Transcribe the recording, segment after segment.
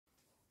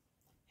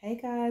Hey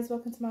guys,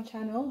 welcome to my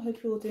channel.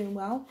 Hope you're all doing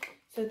well.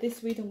 So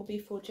this reading will be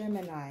for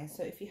Gemini.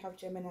 So if you have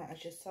Gemini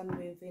as your Sun,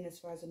 Moon,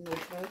 Venus, Rising,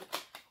 North Node,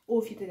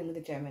 or if you're dealing with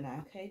a Gemini,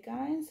 okay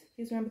guys?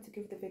 Please remember to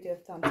give the video a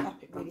thumbs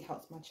up. It really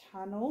helps my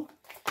channel.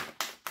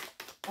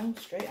 And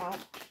straight up,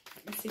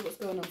 let's see what's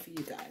going on for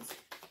you guys.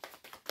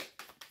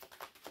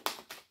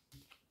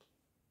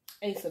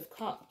 Ace of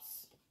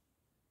Cups.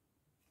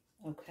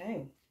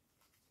 Okay.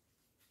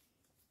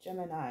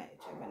 Gemini.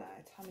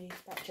 Tell me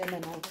about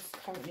Gemini. What's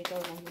currently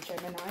going on with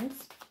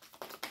Geminis?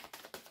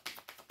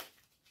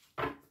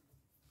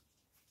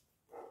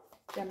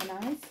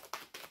 Geminis.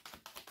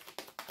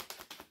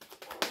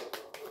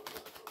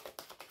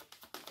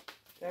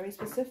 Very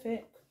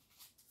specific.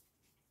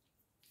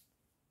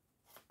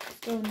 What's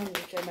going on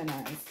with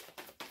Geminis?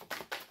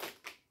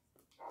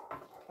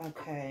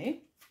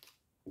 Okay.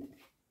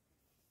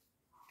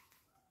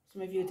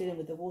 Some of you are dealing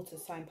with the water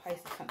sign,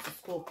 Pisces, Cancer,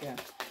 Scorpio.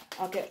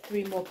 I'll get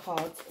 3 more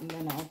cards and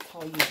then I'll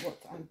tell you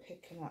what I'm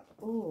picking up.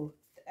 Oh,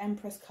 the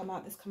Empress come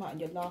out. This come out in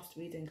your last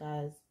reading,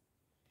 guys.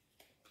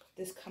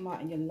 This come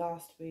out in your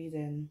last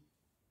reading.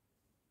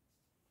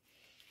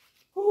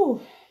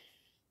 Oh,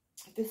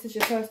 if this is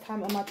your first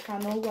time on my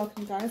channel,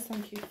 welcome guys.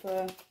 Thank you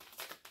for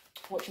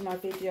watching my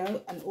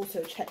video, and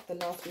also check the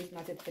last reading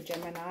I did for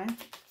Gemini,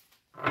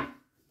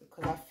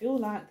 because I feel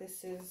like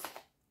this is,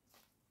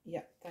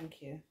 yeah,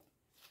 thank you.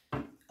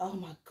 Oh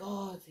my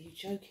God, are you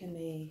joking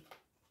me?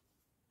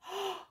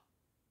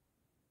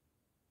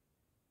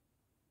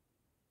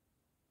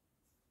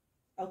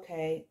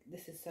 Okay,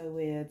 this is so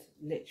weird,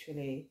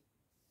 literally.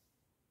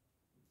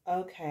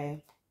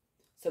 Okay,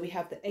 so we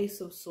have the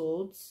Ace of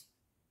Swords,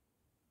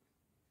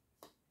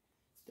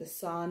 the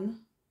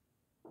Sun,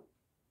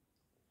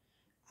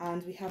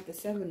 and we have the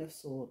Seven of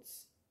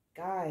Swords.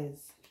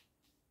 Guys,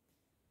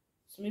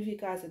 some of you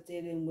guys are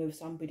dealing with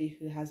somebody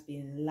who has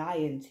been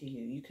lying to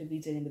you. You could be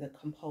dealing with a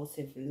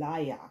compulsive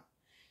liar.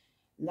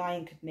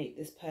 Lying could make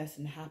this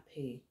person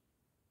happy.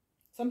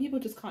 Some people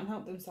just can't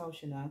help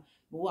themselves, you know.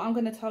 But what I'm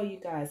going to tell you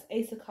guys,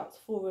 Ace of Cups,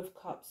 4 of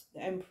Cups, the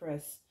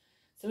Empress.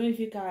 Some of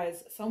you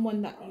guys,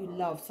 someone that you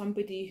love,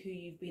 somebody who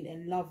you've been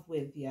in love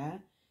with, yeah?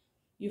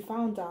 You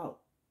found out,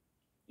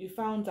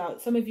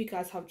 some of you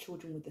guys have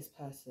children with this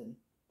person.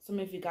 Some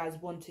of you guys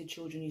wanted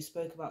children, you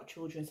spoke about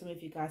children. Some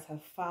of you guys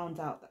have found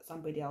out that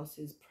somebody else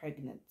is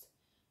pregnant,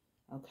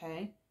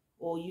 okay?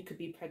 Or you could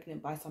be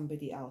pregnant by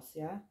somebody else,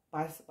 yeah?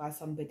 By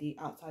somebody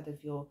outside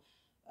of your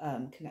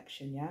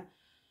connection, yeah?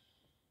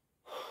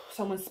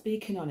 Someone's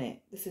speaking on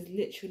it. This is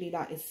literally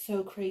like, it's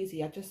so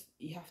crazy.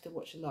 You have to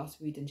watch the last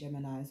reading,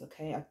 Geminis,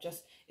 okay?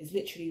 It's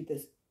literally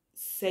the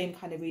same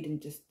kind of reading,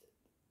 just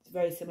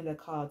very similar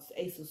cards.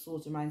 The Ace of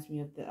Swords reminds me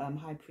of the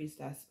High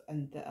Priestess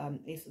and the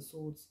Ace of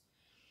Swords,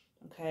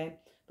 okay?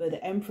 But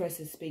the Empress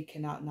is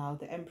speaking out now.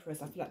 The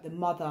Empress, I feel like the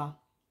mother,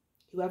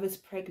 whoever's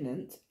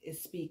pregnant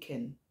is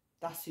speaking.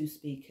 That's who's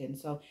speaking.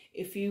 So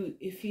if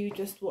you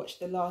just watch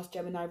the last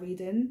Gemini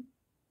reading,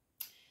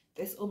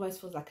 this almost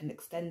feels like an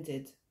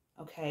extended,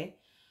 okay?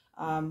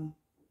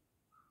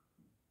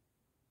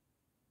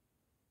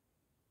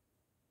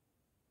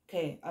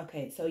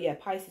 Okay, so yeah,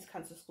 Pisces,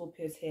 Cancer,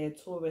 Scorpio is here,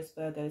 Taurus,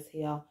 Virgo is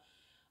here,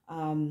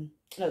 no,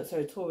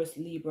 sorry, Taurus,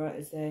 Libra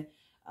is there,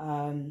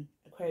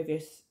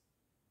 Aquarius,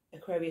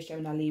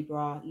 Gemini,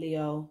 Libra,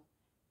 Leo,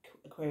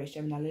 Aquarius,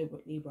 Gemini,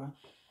 Libra.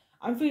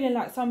 I'm feeling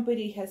like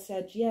somebody has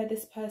said, yeah,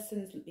 this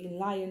person's been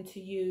lying to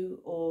you,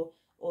 or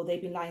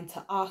they've been lying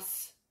to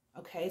us,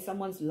 okay?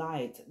 Someone's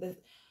lied.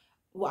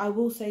 What I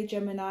will say,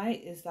 Gemini,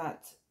 is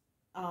that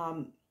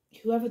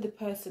whoever the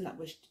person that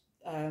was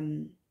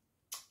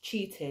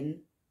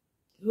cheating,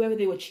 whoever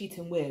they were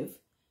cheating with,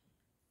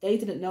 they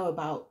didn't know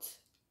about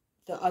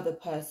the other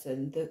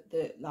person,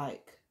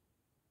 like,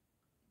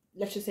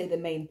 let's just say the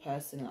main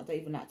person. I don't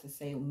even like to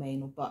say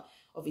main, but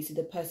obviously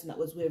the person that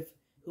was with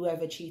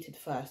whoever cheated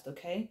first,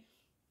 okay?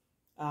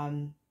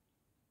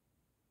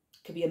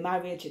 Could be a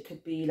marriage, it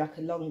could be like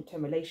a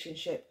long-term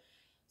relationship.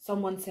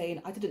 Someone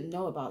saying, I didn't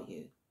know about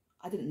you.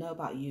 I didn't know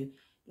about you.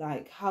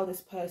 Like how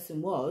this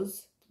person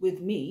was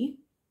with me.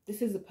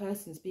 This is the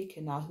person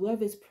speaking now.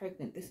 Whoever's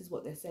pregnant, this is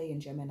what they're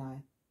saying, Gemini.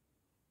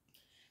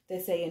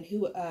 They're saying,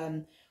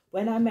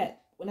 when I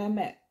met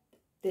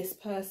this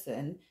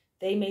person,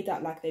 they made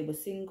out like they were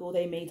single.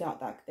 They made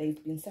out like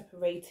they've been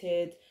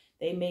separated.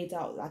 They made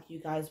out like you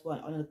guys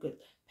weren't on a good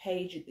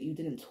page. You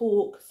didn't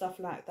talk, stuff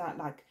like that.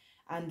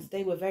 And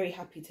they were very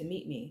happy to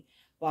meet me.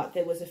 But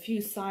there was a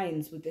few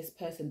signs with this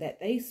person that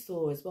they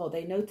saw as well.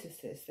 They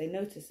noticed this. They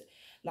noticed,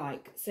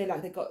 like, say,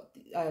 like they got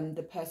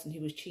the person who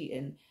was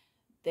cheating.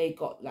 They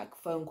got like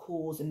phone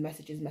calls and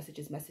messages.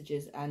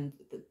 And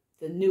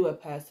the newer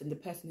person, the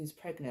person who's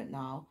pregnant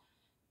now,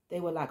 they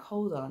were like,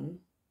 hold on,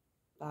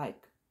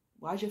 like,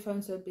 why is your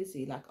phone so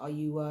busy? Like, are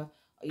you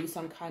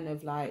some kind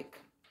of like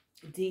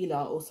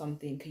dealer or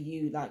something? Can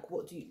you, like,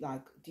 what do you,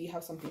 like, do you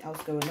have something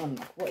else going on?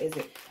 Like, what is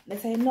it? And they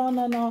say,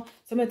 no.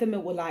 Some of them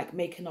were like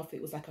making off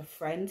it was like a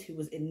friend who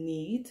was in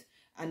need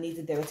and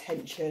needed their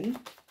attention.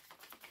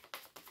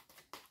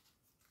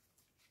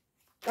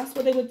 That's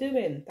what they were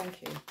doing.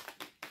 Thank you,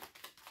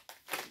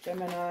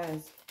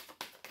 Geminis.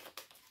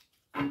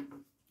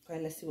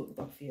 Okay, let's see what we've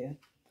got for you.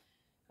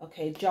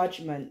 Okay,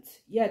 judgment.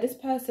 Yeah, this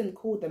person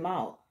called them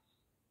out.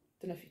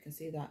 Don't know if you can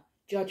see that.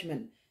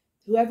 Judgment.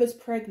 Whoever's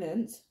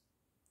pregnant,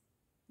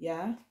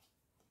 yeah,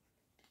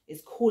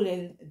 is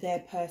calling their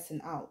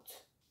person out.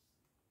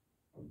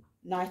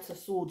 Knight of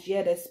Swords.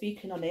 Yeah, they're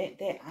speaking on it.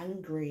 They're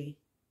angry.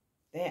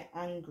 They're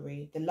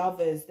angry. The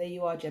lovers. There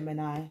you are,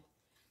 Gemini.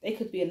 They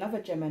could be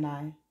another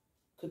Gemini.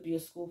 Could be a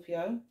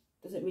Scorpio.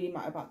 Doesn't really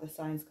matter about the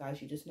signs,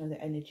 guys. You just know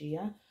the energy,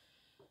 yeah?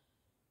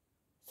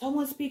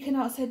 Someone speaking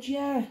out said,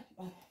 yeah.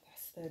 Oh,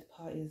 that's third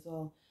party as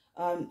well.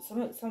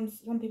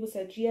 Some people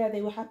said, yeah,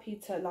 they were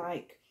happy to,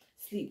 like,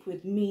 sleep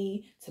with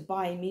me, to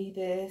buy me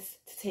this,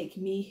 to take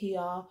me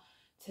here,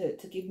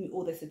 to give me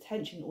all this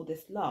attention, all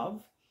this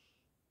love.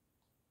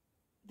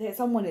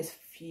 Someone is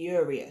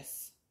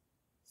furious.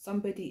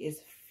 Somebody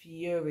is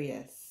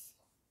furious.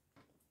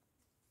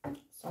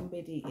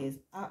 Somebody is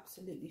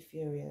absolutely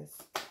furious.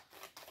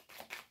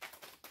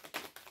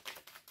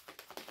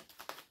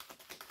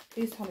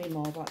 Please tell me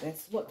more about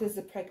this. What does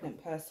the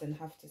pregnant person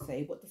have to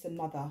say? What does a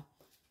mother,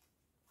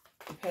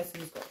 the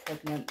person who's got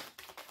pregnant,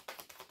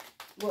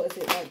 what is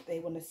it like they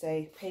want to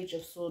say? Page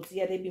of Swords.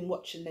 Yeah, they've been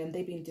watching them.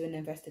 They've been doing an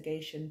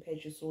investigation.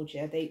 Page of Swords.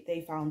 Yeah,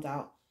 they found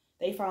out.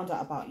 They found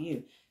out about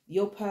you.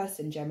 Your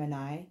person,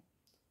 Gemini,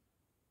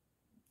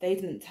 they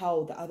didn't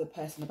tell the other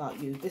person about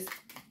you.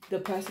 The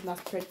person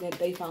that's pregnant,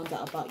 they found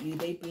out about you.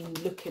 They've been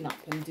looking up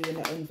and doing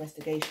their own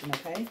investigation,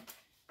 okay?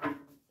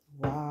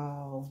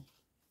 Wow.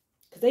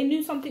 Because they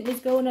knew something was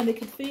going on. They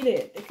could feel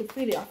it. They could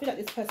feel it. I feel like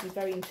this person's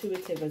very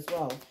intuitive as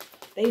well.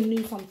 They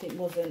knew something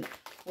wasn't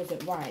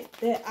right.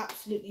 They're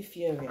absolutely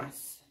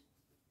furious.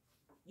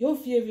 You're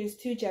furious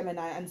too,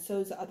 Gemini, and so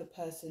is the other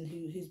person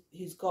who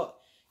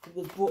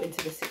was brought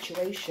into the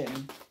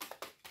situation.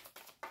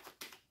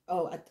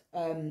 Oh,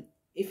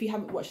 if you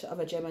haven't watched the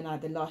other Gemini,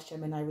 the last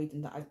Gemini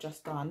reading that I've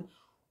just done,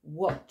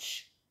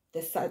 watch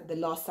the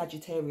last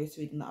Sagittarius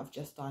reading that I've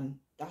just done.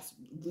 That's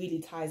really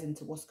ties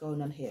into what's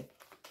going on here,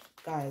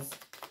 guys.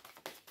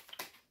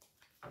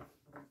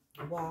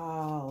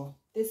 Wow.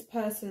 This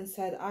person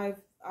said,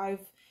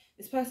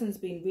 this person's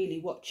been really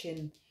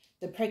watching,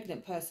 the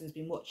pregnant person's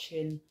been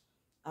watching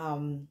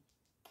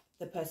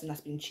the person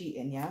that's been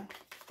cheating, yeah?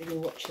 They've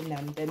been watching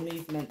them, their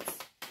movements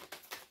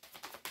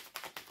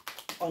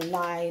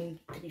online,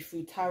 could be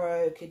through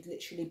tarot, could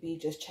literally be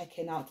just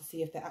checking out to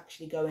see if they're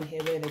actually going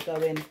here, where they're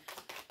going,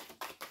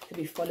 could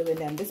be following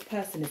them. This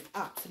person is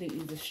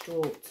absolutely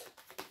distraught.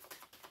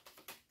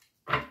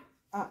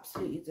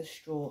 Absolutely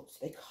distraught.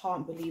 They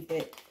can't believe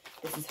that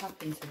this has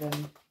happened to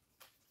them.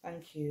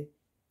 Thank you.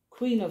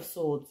 Queen of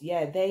Swords.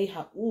 Yeah, they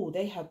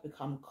have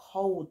become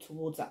cold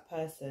towards that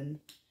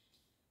person.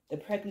 The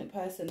pregnant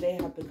person, they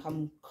have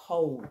become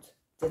cold,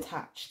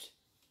 detached.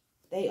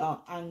 They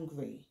are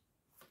angry.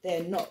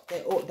 They're not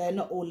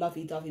all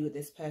lovey-dovey with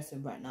this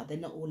person right now. They're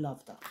not all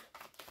loved up.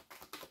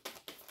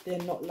 They're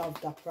not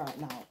loved up right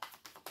now.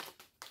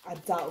 I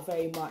doubt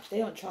very much. They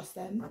don't trust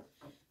them.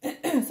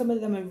 Some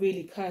of them have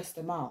really cursed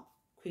them out.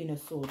 Queen of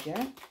Swords,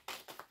 yeah?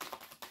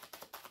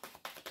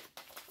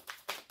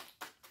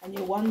 And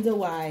you wonder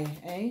why,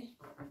 eh?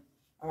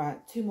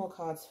 Alright, 2 more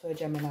cards for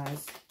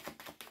Geminis.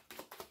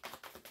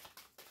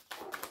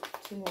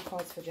 2 more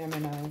cards for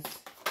Geminis.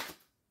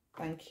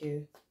 Thank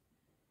you.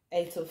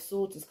 8 of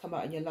Swords has come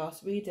out in your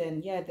last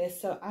reading. Yeah, they're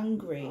so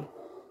angry.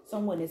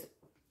 Someone is,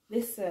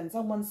 listen,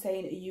 someone's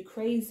saying, are you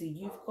crazy?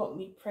 You've got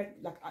me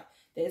pregnant. Like,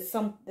 there's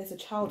a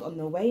child on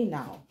the way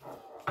now.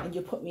 And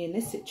you put me in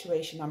this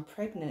situation, I'm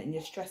pregnant, and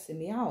you're stressing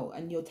me out.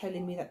 And you're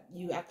telling me that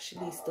you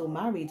actually still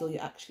married, or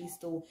you're actually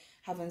still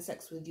having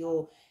sex with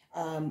your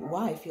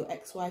wife, your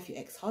ex-wife, your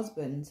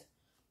ex-husband.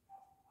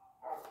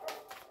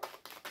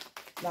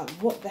 Like,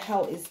 what the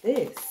hell is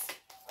this?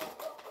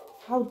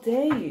 How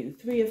dare you?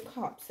 3 of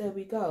Cups, there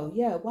we go.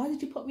 Yeah, why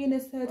did you put me in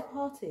this third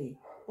party?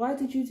 Why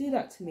did you do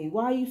that to me?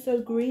 Why are you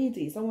so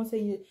greedy? Someone's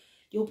saying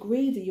you're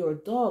greedy, you're a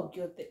dog,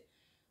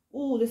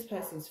 oh, this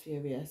person's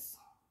furious.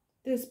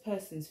 This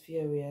person's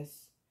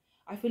furious.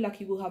 I feel like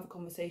you will have a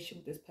conversation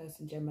with this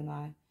person,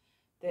 Gemini.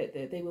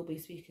 They will be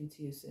speaking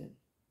to you soon.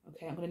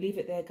 Okay, I'm going to leave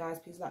it there, guys.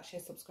 Please like, share,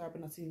 subscribe,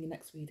 and I'll see you in the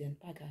next reading.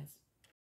 Bye, guys.